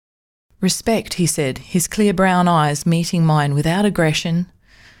Respect, he said, his clear brown eyes meeting mine without aggression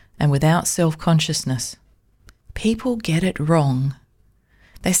and without self-consciousness. People get it wrong.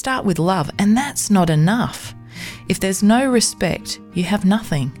 They start with love, and that's not enough. If there's no respect, you have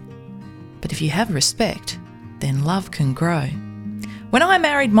nothing. But if you have respect, then love can grow. When I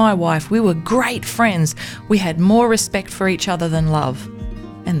married my wife, we were great friends. We had more respect for each other than love.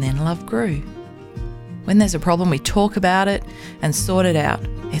 And then love grew. When there's a problem, we talk about it and sort it out.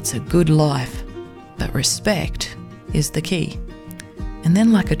 It's a good life. But respect is the key. And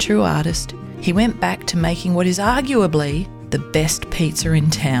then, like a true artist, he went back to making what is arguably the best pizza in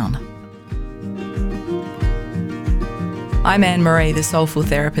town. I'm Anne-Marie, the Soulful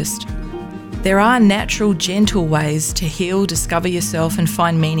Therapist. There are natural, gentle ways to heal, discover yourself and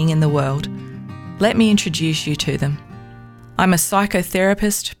find meaning in the world. Let me introduce you to them. I'm a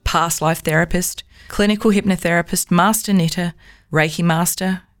psychotherapist, past life therapist, clinical hypnotherapist, master knitter, Reiki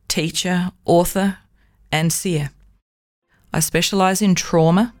master, teacher, author, and seer. I specialise in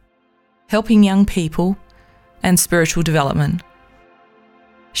trauma, helping young people, and spiritual development.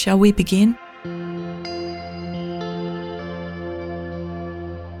 Shall we begin?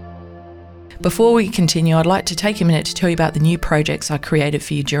 Before we continue, I'd like to take a minute to tell you about the new projects I created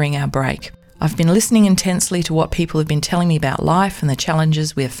for you during our break. I've been listening intensely to what people have been telling me about life and the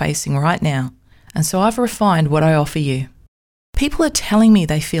challenges we're facing right now, and so I've refined what I offer you. People are telling me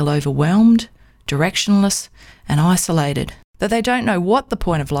they feel overwhelmed, directionless, and isolated, that they don't know what the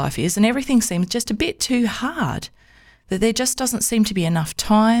point of life is and everything seems just a bit too hard, that there just doesn't seem to be enough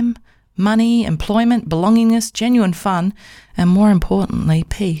time, money, employment, belongingness, genuine fun, and more importantly,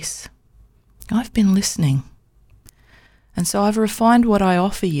 peace. I've been listening, and so I've refined what I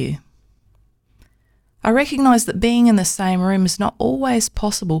offer you. I recognise that being in the same room is not always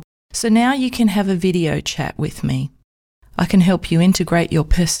possible, so now you can have a video chat with me. I can help you integrate your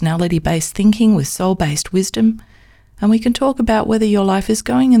personality-based thinking with soul-based wisdom, and we can talk about whether your life is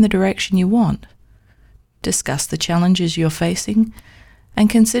going in the direction you want, discuss the challenges you're facing, and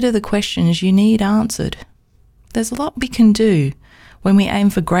consider the questions you need answered. There's a lot we can do when we aim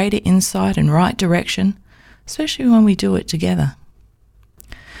for greater insight and right direction, especially when we do it together.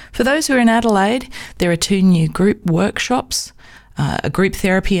 For those who are in Adelaide, there are 2 new group workshops. A group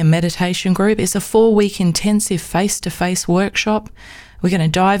therapy and meditation group is a 4-week intensive face-to-face workshop. We're going to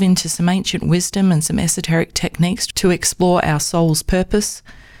dive into some ancient wisdom and some esoteric techniques to explore our soul's purpose.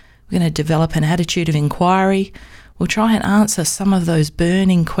 We're going to develop an attitude of inquiry. We'll try and answer some of those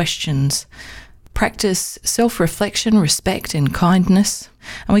burning questions. Practice self-reflection, respect and kindness.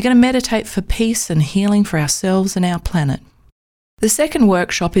 And we're going to meditate for peace and healing for ourselves and our planet. The second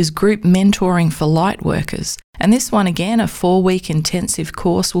workshop is group mentoring for light workers. And this one again, a 4-week intensive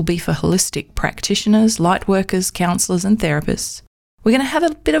course, will be for holistic practitioners, light workers, counsellors and therapists. We're going to have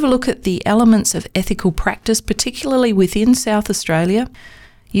a bit of a look at the elements of ethical practice, particularly within South Australia.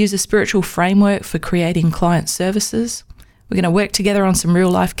 Use a spiritual framework for creating client services. We're going to work together on some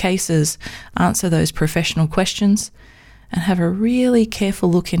real-life cases, answer those professional questions, and have a really careful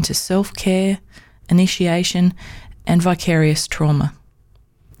look into self-care, initiation, and vicarious trauma.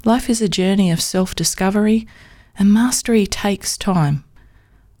 Life is a journey of self-discovery, and mastery takes time.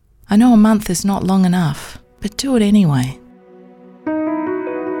 I know a month is not long enough, but do it anyway.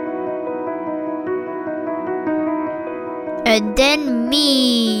 And then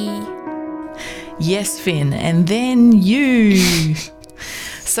me. Yes, Finn, and then you.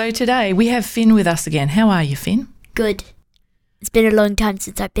 So today we have Finn with us again. How are you, Finn? Good. It's been a long time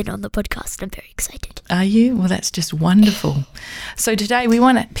since I've been on the podcast. I'm very excited. Are you? Well, that's just wonderful. So today we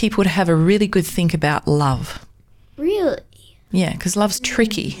want people to have a really good think about love. Really? Yeah, because love's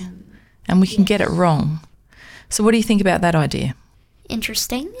tricky and we can get it wrong. So what do you think about that idea?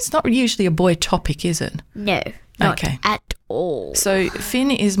 Interesting. It's not usually a boy topic, is it? No, not at all. So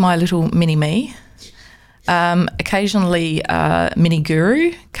Finn is my little mini-me. Occasionally Mini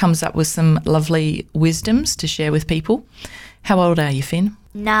Guru comes up with some lovely wisdoms to share with people. How old are you, Finn?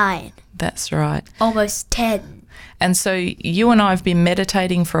 9. That's right. Almost 10. And so you and I have been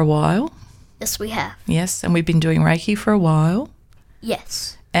meditating for a while. Yes, we have. Yes, and we've been doing Reiki for a while.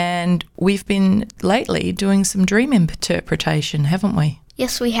 Yes. And we've been lately doing some dream interpretation, haven't we?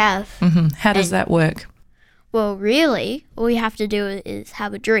 Yes, we have. Mm-hmm. How does that work? Well, really, all you have to do is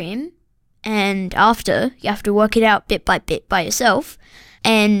have a dream, and after, you have to work it out bit by yourself.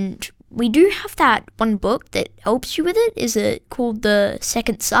 And we do have that one book that helps you with it. Is it called The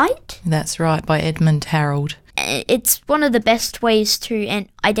Second Sight? That's right, by Edmund Harold. It's one of the best ways to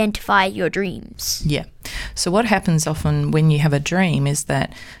identify your dreams. Yeah. So what happens often when you have a dream is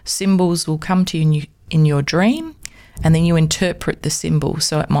that symbols will come to you in your dream, and then you interpret the symbol.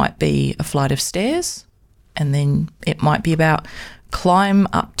 So it might be a flight of stairs, and then it might be about climb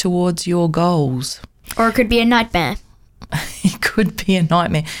up towards your goals. Or it could be a nightmare. It could be a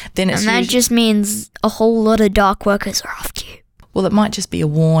nightmare. Then it's And that just means a whole lot of dark workers are after you. Well, it might just be a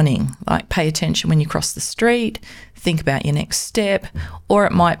warning, like pay attention when you cross the street, think about your next step, or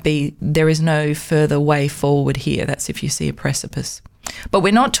it might be there is no further way forward here. That's if you see a precipice. But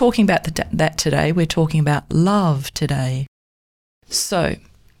we're not talking about that today. We're talking about love today. So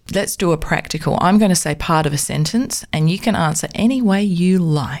let's do a practical. I'm going to say part of a sentence, and you can answer any way you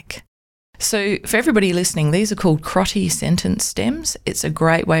like. So for everybody listening, these are called crotty sentence stems. It's a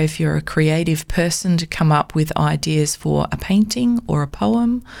great way if you're a creative person to come up with ideas for a painting or a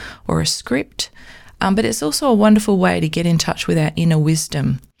poem or a script. But it's also a wonderful way to get in touch with our inner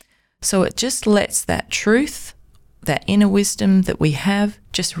wisdom. So it just lets that truth, that inner wisdom that we have,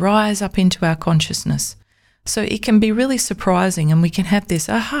 just rise up into our consciousness. So it can be really surprising, and we can have this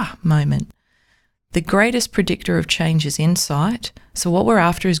aha moment. The greatest predictor of change is insight. So what we're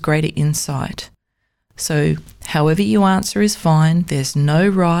after is greater insight. So however you answer is fine. There's no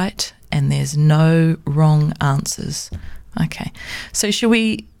right and there's no wrong answers. Okay. So should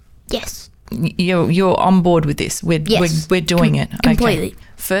we... Yes. You're on board with this. We're doing it. Completely. Okay.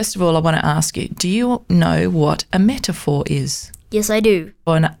 First of all, I want to ask you, do you know what a metaphor is? Yes, I do.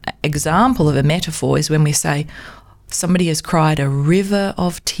 An example of a metaphor is when we say somebody has cried a river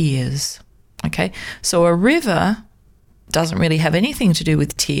of tears. Okay, so a river doesn't really have anything to do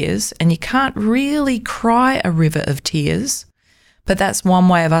with tears, and you can't really cry a river of tears, but that's one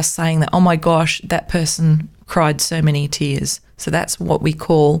way of us saying that, oh my gosh, that person cried so many tears. So that's what we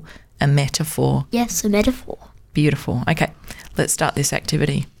call a metaphor. Yes, a metaphor. Beautiful. Okay, let's start this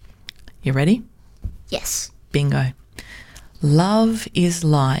activity. You ready? Yes. Bingo. Love is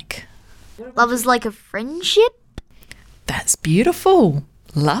like... Love is like a friendship? That's beautiful.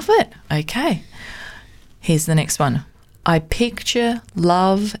 Love it. Okay. Here's the next one. I picture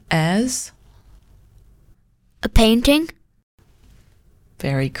love as... A painting?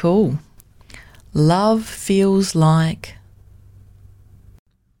 Very cool. Love feels like...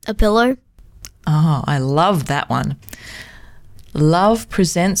 A pillow? Oh, I love that one. Love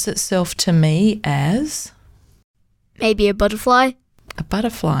presents itself to me as... Maybe a butterfly? A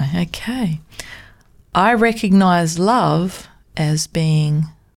butterfly. Okay. I recognise love as being...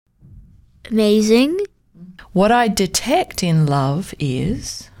 Amazing. What I detect in love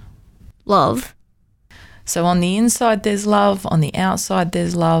is... Love. So on the inside there's love, on the outside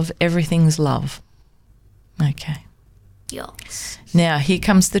there's love, everything's love. Okay. Yes. Now here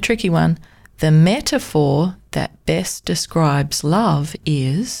comes the tricky one. The metaphor that best describes love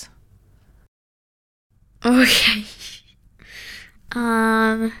is... Okay.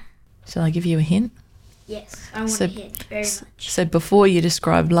 Shall I give you a hint? Yes, I want a hint very much. So before you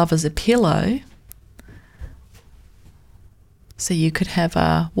described love as a pillow, so you could have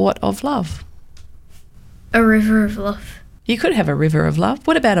a what of love? A river of love. You could have a river of love.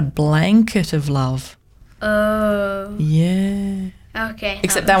 What about a blanket of love? Oh. Yeah. Okay.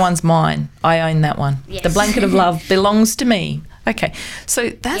 Except that one's mine. I own that one. Yes. The blanket of love belongs to me. Okay. So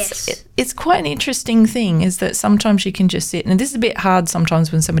that's it's quite an interesting thing, is that sometimes you can just sit, and this is a bit hard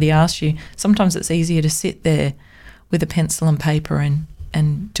sometimes when somebody asks you. Sometimes it's easier to sit there with a pencil and paper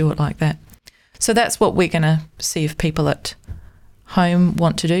and do it like that. So that's what we're going to see if people at home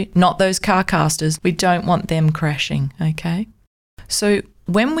want to do. Not those car casters. We don't want them crashing, okay? So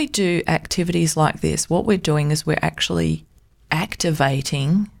when we do activities like this, what we're doing is we're actually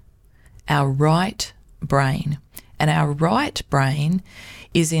activating our right brain. And our right brain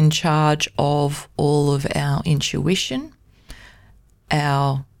is in charge of all of our intuition,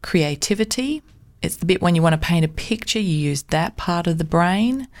 our creativity. It's the bit when you want to paint a picture, you use that part of the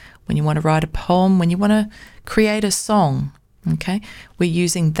brain. When you want to write a poem, when you want to create a song, okay, we're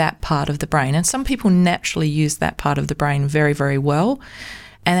using that part of the brain. And some people naturally use that part of the brain very, very well.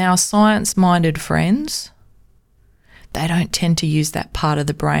 And our science-minded friends, they don't tend to use that part of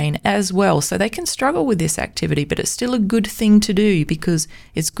the brain as well. So they can struggle with this activity, but it's still a good thing to do because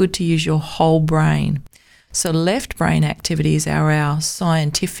it's good to use your whole brain. So left brain activities are our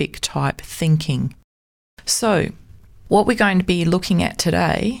scientific type thinking. So what we're going to be looking at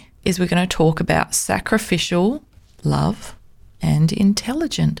today is we're going to talk about sacrificial love and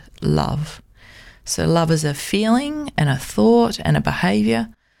intelligent love. So love is a feeling and a thought and a behaviour.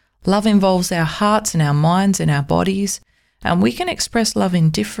 Love involves our hearts and our minds and our bodies, and we can express love in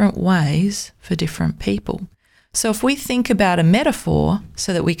different ways for different people. So if we think about a metaphor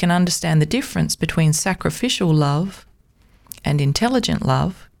so that we can understand the difference between sacrificial love and intelligent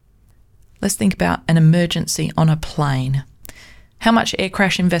love, let's think about an emergency on a plane. How much air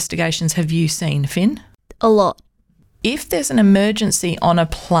crash investigations have you seen, Finn? A lot. If there's an emergency on a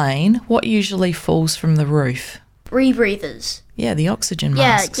plane, what usually falls from the roof? Rebreathers. Yeah, the oxygen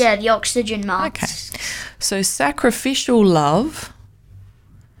masks. Yeah, the oxygen masks. Okay. So sacrificial love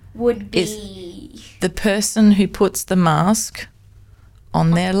Would be... is the person who puts the mask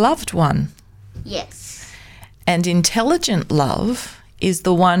on their loved one. Yes. And intelligent love is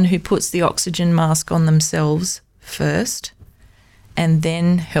the one who puts the oxygen mask on themselves first and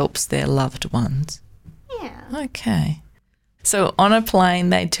then helps their loved ones. Yeah. Okay. So on a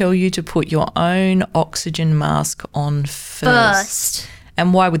plane, they tell you to put your own oxygen mask on first.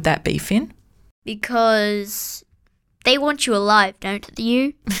 And why would that be, Finn? Because they want you alive, don't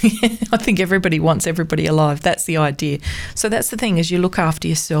you? I think everybody wants everybody alive. That's the idea. So that's the thing, is you look after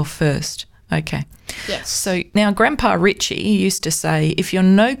yourself first. Okay. Yes. So now Grandpa Richie used to say, if you're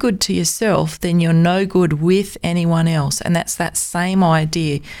no good to yourself, then you're no good with anyone else. And that's that same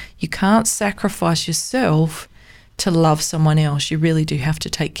idea. You can't sacrifice yourself to love someone else. You really do have to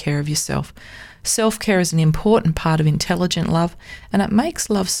take care of yourself. Self-care is an important part of intelligent love, and it makes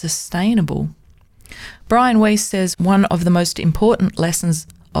love sustainable. Brian Weiss says one of the most important lessons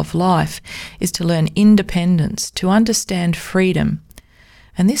of life is to learn independence, to understand freedom.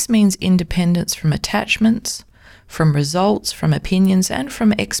 And this means independence from attachments, from results, from opinions, and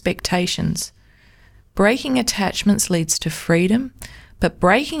from expectations. Breaking attachments leads to freedom, but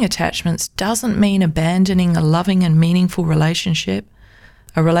breaking attachments doesn't mean abandoning a loving and meaningful relationship,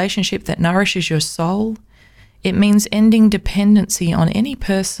 a relationship that nourishes your soul. It means ending dependency on any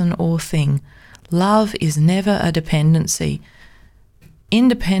person or thing. Love is never a dependency.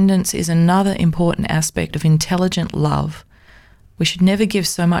 Independence is another important aspect of intelligent love. We should never give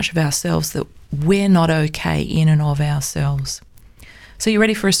so much of ourselves that we're not okay in and of ourselves. So you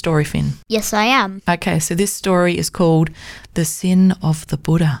ready for a story, Finn? Yes, I am. Okay, so this story is called The Sin of the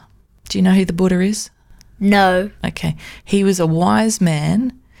Buddha. Do you know who the Buddha is? No. Okay. He was a wise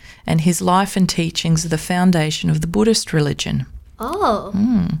man, and his life and teachings are the foundation of the Buddhist religion. Oh.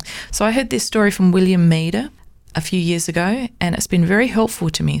 So I heard this story from William Meader a few years ago, and it's been very helpful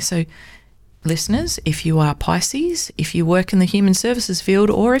to me. So listeners, if you are Pisces, if you work in the human services field,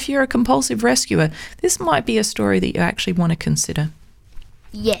 or if you're a compulsive rescuer, this might be a story that you actually want to consider.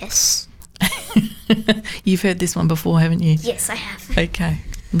 Yes. You've heard this one before, haven't you? Yes, I have. Okay,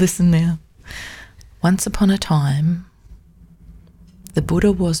 listen now. Once upon a time, the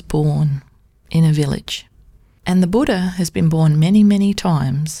Buddha was born in a village. And the Buddha has been born many, many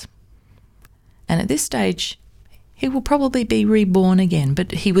times. And at this stage, he will probably be reborn again.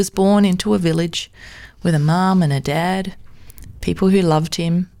 But he was born into a village with a mum and a dad, people who loved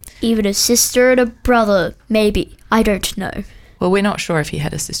him. Even a sister and a brother, maybe. I don't know. Well, we're not sure if he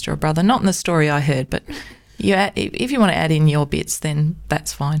had a sister or brother. Not in the story I heard, but if you want to add in your bits, then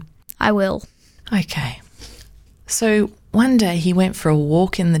that's fine. I will. Okay. So one day he went for a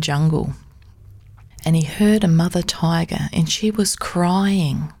walk in the jungle and he heard a mother tiger and she was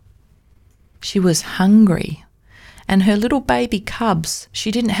crying. She was hungry. And her little baby cubs, she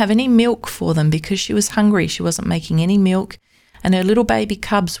didn't have any milk for them because she was hungry. She wasn't making any milk. And her little baby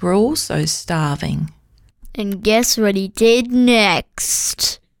cubs were also starving. And guess what he did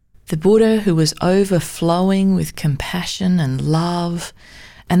next? The Buddha, who was overflowing with compassion and love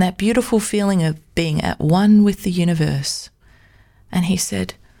and that beautiful feeling of being at one with the universe. And he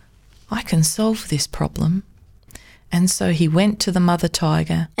said, I can solve this problem. And so he went to the mother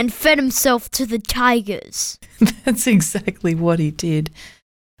tiger. And fed himself to the tigers. That's exactly what he did.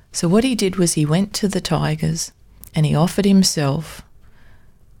 So what he did was he went to the tigers and he offered himself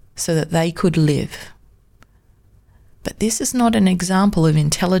so that they could live. But this is not an example of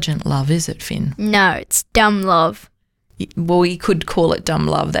intelligent love, is it, Finn? No, it's dumb love. Well, you could call it dumb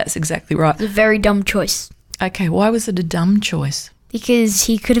love. That's exactly right. It's a very dumb choice. Okay, why was it a dumb choice? Because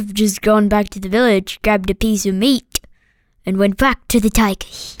he could have just gone back to the village, grabbed a piece of meat, and went back to the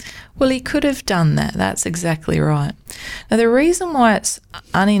tigers. Well, he could have done that. That's exactly right. Now, the reason why it's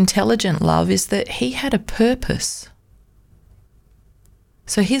unintelligent love is that he had a purpose.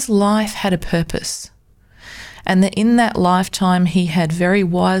 So his life had a purpose. And that in that lifetime, he had very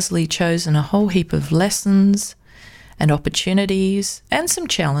wisely chosen a whole heap of lessons and opportunities and some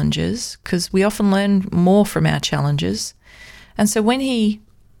challenges, because we often learn more from our challenges. And so when he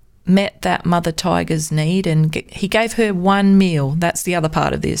met that mother tiger's need and he gave her one meal, that's the other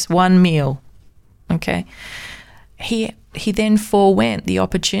part of this, one meal, okay? He then forewent the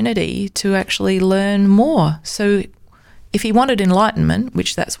opportunity to actually learn more. So if he wanted enlightenment,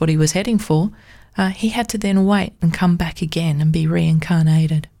 which that's what he was heading for, he had to then wait and come back again and be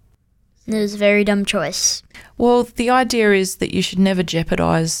reincarnated. It was a very dumb choice. Well, the idea is that you should never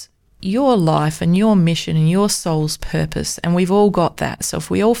jeopardise your life and your mission and your soul's purpose, and we've all got that. So if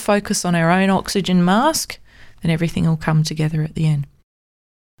we all focus on our own oxygen mask, then everything will come together at the end.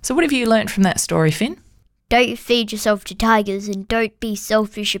 So what have you learnt from that story, Finn? Don't feed yourself to tigers and don't be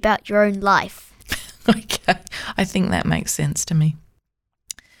selfish about your own life. Okay, I think that makes sense to me.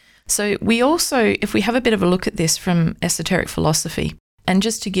 So we also, if we have a bit of a look at this from esoteric philosophy, and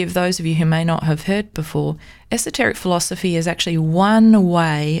just to give those of you who may not have heard before, esoteric philosophy is actually one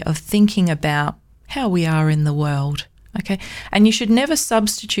way of thinking about how we are in the world. Okay, and you should never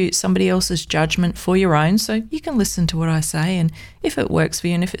substitute somebody else's judgment for your own. So you can listen to what I say, and if it works for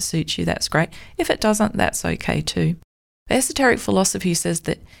you and if it suits you, that's great. If it doesn't, that's okay too. Esoteric philosophy says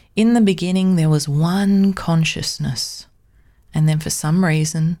that in the beginning there was one consciousness, and then for some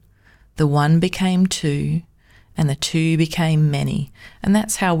reason the one became two, and the two became many. And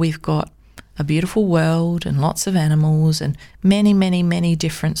that's how we've got a beautiful world and lots of animals and many, many, many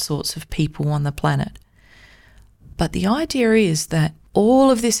different sorts of people on the planet. But the idea is that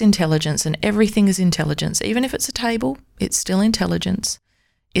all of this intelligence, and everything is intelligence, even if it's a table, it's still intelligence,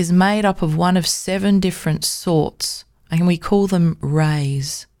 is made up of one of 7 different sorts, and we call them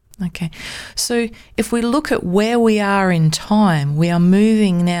rays. Okay, so if we look at where we are in time, we are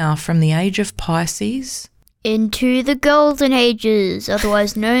moving now from the age of Pisces into the Golden Ages,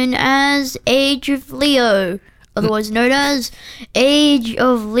 otherwise known as Age of Leo, otherwise known as Age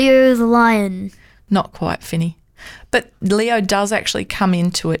of Leo the Lion. Not quite, Finny. But Leo does actually come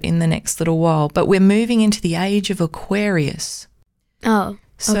into it in the next little while. But we're moving into the age of Aquarius. Oh,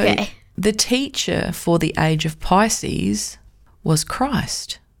 okay. So the teacher for the age of Pisces was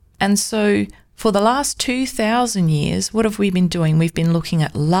Christ. And so for the last 2,000 years, what have we been doing? We've been looking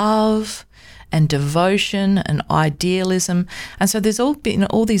at love and devotion and idealism. And so there's been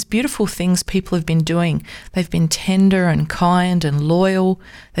all these beautiful things people have been doing. They've been tender and kind and loyal.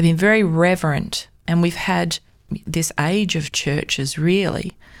 They've been very reverent. And we've had this age of churches,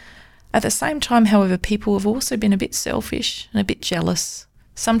 really. At the same time, however, people have also been a bit selfish and a bit jealous,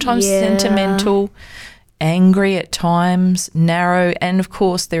 sometimes sentimental, angry at times, narrow, and of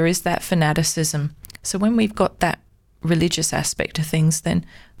course there is that fanaticism. So when we've got that religious aspect of things, then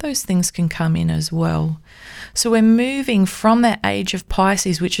those things can come in as well. So we're moving from that age of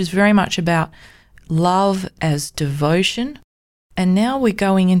Pisces, which is very much about love as devotion, and now we're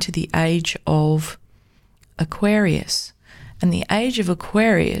going into the age of Aquarius. And the age of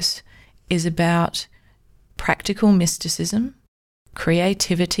Aquarius is about practical mysticism,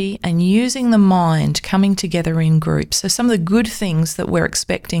 creativity, and using the mind, coming together in groups. So some of the good things that we're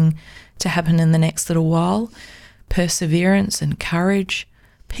expecting to happen in the next little while: perseverance and courage,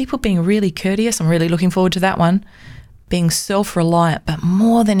 people being really courteous. I'm really looking forward to that one. Being self-reliant, but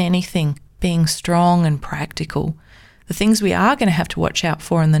more than anything, being strong and practical. The things we are going to have to watch out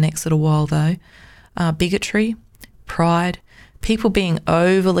for in the next little while, though, are bigotry, pride, people being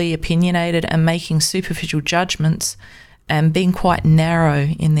overly opinionated and making superficial judgments and being quite narrow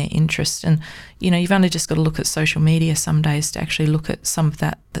in their interest. And, you know, you've only just got to look at social media some days to actually look at some of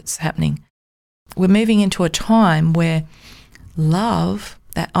that that's happening. We're moving into a time where love,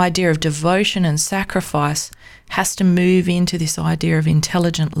 that idea of devotion and sacrifice, has to move into this idea of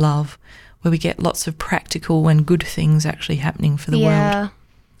intelligent love, where we get lots of practical and good things actually happening for the world.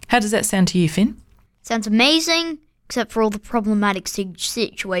 How does that sound to you, Finn? Sounds amazing, except for all the problematic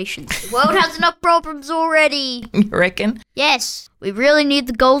situations. The world has enough problems already. You reckon? Yes, we really need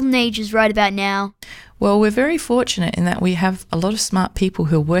the golden ages right about now. Well, we're very fortunate in that we have a lot of smart people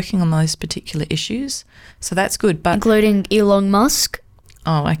who are working on those particular issues, so that's good. But including Elon Musk.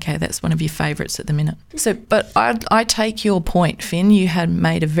 Oh, okay, that's one of your favourites at the minute. So, but I take your point, Finn. You had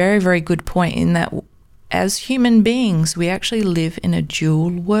made a very, very good point in that as human beings, we actually live in a dual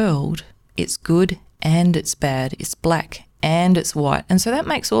world. It's good and it's bad. It's black and it's white. And so that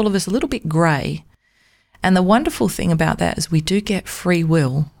makes all of us a little bit grey. And the wonderful thing about that is we do get free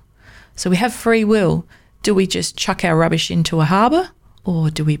will. So we have free will. Do we just chuck our rubbish into a harbour,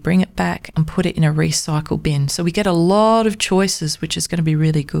 or do we bring it back and put it in a recycle bin? So we get a lot of choices, which is going to be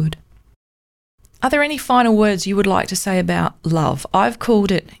really good. Are there any final words you would like to say about love? I've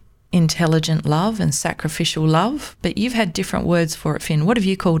called it intelligent love and sacrificial love, but you've had different words for it, Finn. What have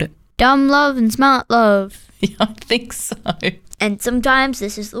you called it? Dumb love and smart love. Yeah, I think so. And sometimes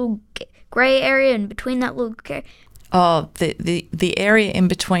there's this little grey area in between that little the area in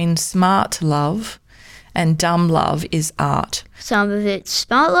between smart love and dumb love is art. Some of it's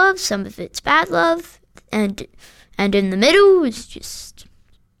smart love, some of it's bad love, and in the middle is just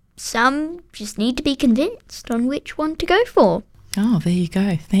some just need to be convinced on which one to go for. Oh, there you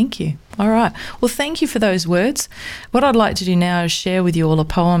go. Thank you. All right. Well, thank you for those words. What I'd like to do now is share with you all a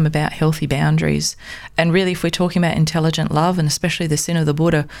poem about healthy boundaries. And really, if we're talking about intelligent love, and especially the sin of the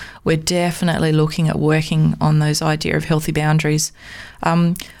Buddha, we're definitely looking at working on those idea of healthy boundaries.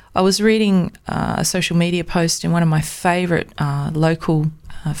 I was reading a social media post in one of my favourite local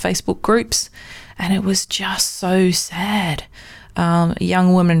Facebook groups, and it was just so sad. A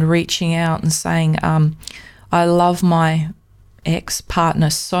young woman reaching out and saying, I love my ex-partner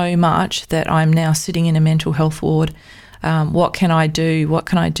so much that I'm now sitting in a mental health ward. What can I do? What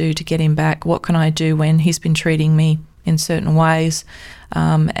can I do to get him back? What can I do when he's been treating me in certain ways?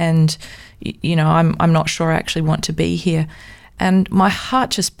 And you know, I'm not sure I actually want to be here. And my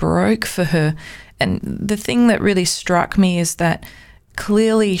heart just broke for her. And the thing that really struck me is that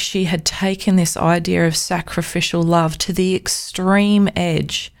clearly she had taken this idea of sacrificial love to the extreme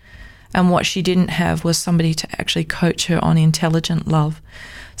edge. And what she didn't have was somebody to actually coach her on intelligent love.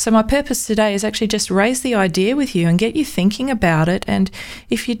 So my purpose today is actually just raise the idea with you and get you thinking about it. And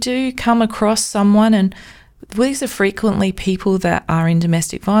if you do come across someone, and these are frequently people that are in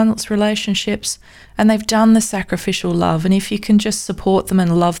domestic violence relationships and they've done the sacrificial love, and if you can just support them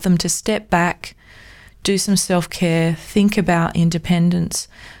and love them to step back, do some self-care, think about independence,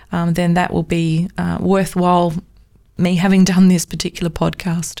 then that will be worthwhile me having done this particular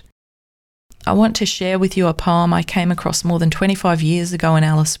podcast. I want to share with you a poem I came across more than 25 years ago in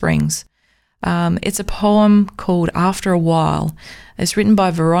Alice Springs. It's a poem called After a While. It's written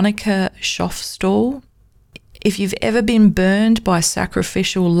by Veronica Schofstall. If you've ever been burned by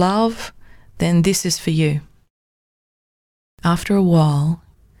sacrificial love, then this is for you. After a while,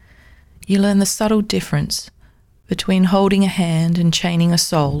 you learn the subtle difference between holding a hand and chaining a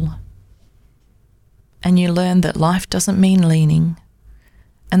soul. And you learn that life doesn't mean leaning,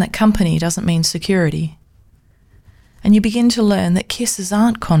 and that company doesn't mean security. And you begin to learn that kisses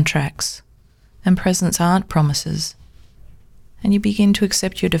aren't contracts and presents aren't promises. And you begin to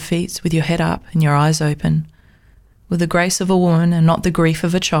accept your defeats with your head up and your eyes open, with the grace of a woman and not the grief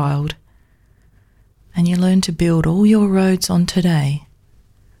of a child. And you learn to build all your roads on today,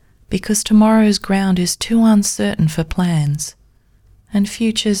 because tomorrow's ground is too uncertain for plans, and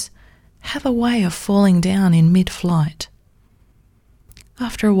futures have a way of falling down in mid-flight.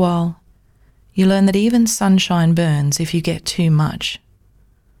 After a while, you learn that even sunshine burns if you get too much.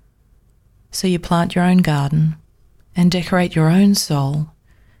 So you plant your own garden and decorate your own soul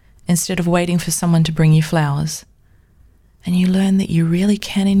instead of waiting for someone to bring you flowers. And you learn that you really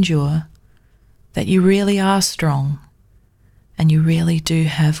can endure, that you really are strong, and you really do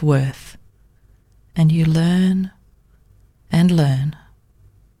have worth. And you learn and learn.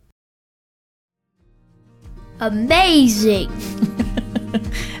 Amazing!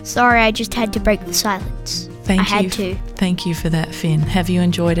 Sorry, I just had to break the silence. I had to. Thank you for that, Finn. Have you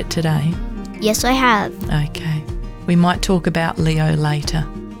enjoyed it today? Yes, I have. Okay. We might talk about Leo later.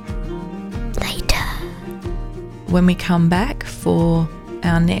 When we come back for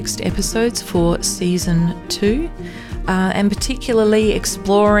our next episodes for season 2, and particularly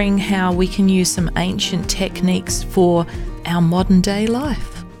exploring how we can use some ancient techniques for our modern day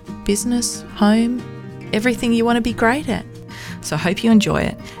life, business, home, everything you want to be great at. So I hope you enjoy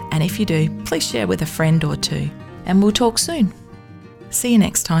it, and if you do, please share with a friend or two, and we'll talk soon. See you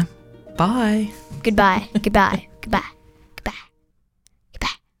next time. Bye. Goodbye. Goodbye. Goodbye.